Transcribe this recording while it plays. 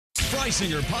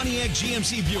Freysinger Pontiac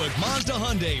GMC Buick Mazda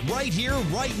Hyundai, right here,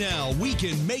 right now. We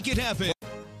can make it happen.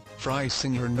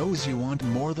 Freysinger knows you want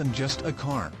more than just a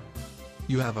car.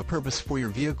 You have a purpose for your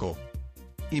vehicle.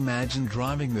 Imagine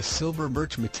driving the silver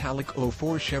birch metallic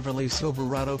 04 Chevrolet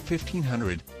Silverado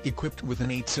 1500, equipped with an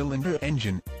 8-cylinder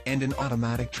engine, and an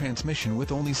automatic transmission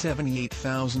with only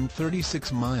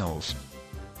 78,036 miles.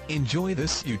 Enjoy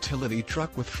this utility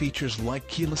truck with features like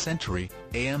keyless entry,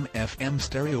 AM/FM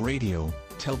stereo radio,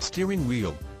 tilt steering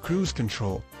wheel, cruise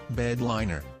control, bed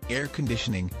liner, air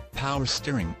conditioning, power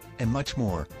steering, and much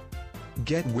more.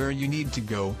 Get where you need to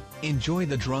go, enjoy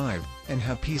the drive, and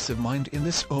have peace of mind in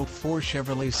this 04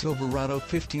 Chevrolet Silverado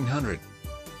 1500.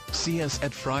 See us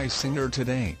at Freysinger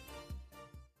today.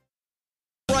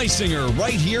 Freysinger,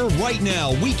 right here, right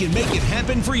now. We can make it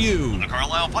happen for you. The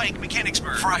Carlisle Pike,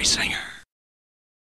 Mechanicsburg. Freysinger.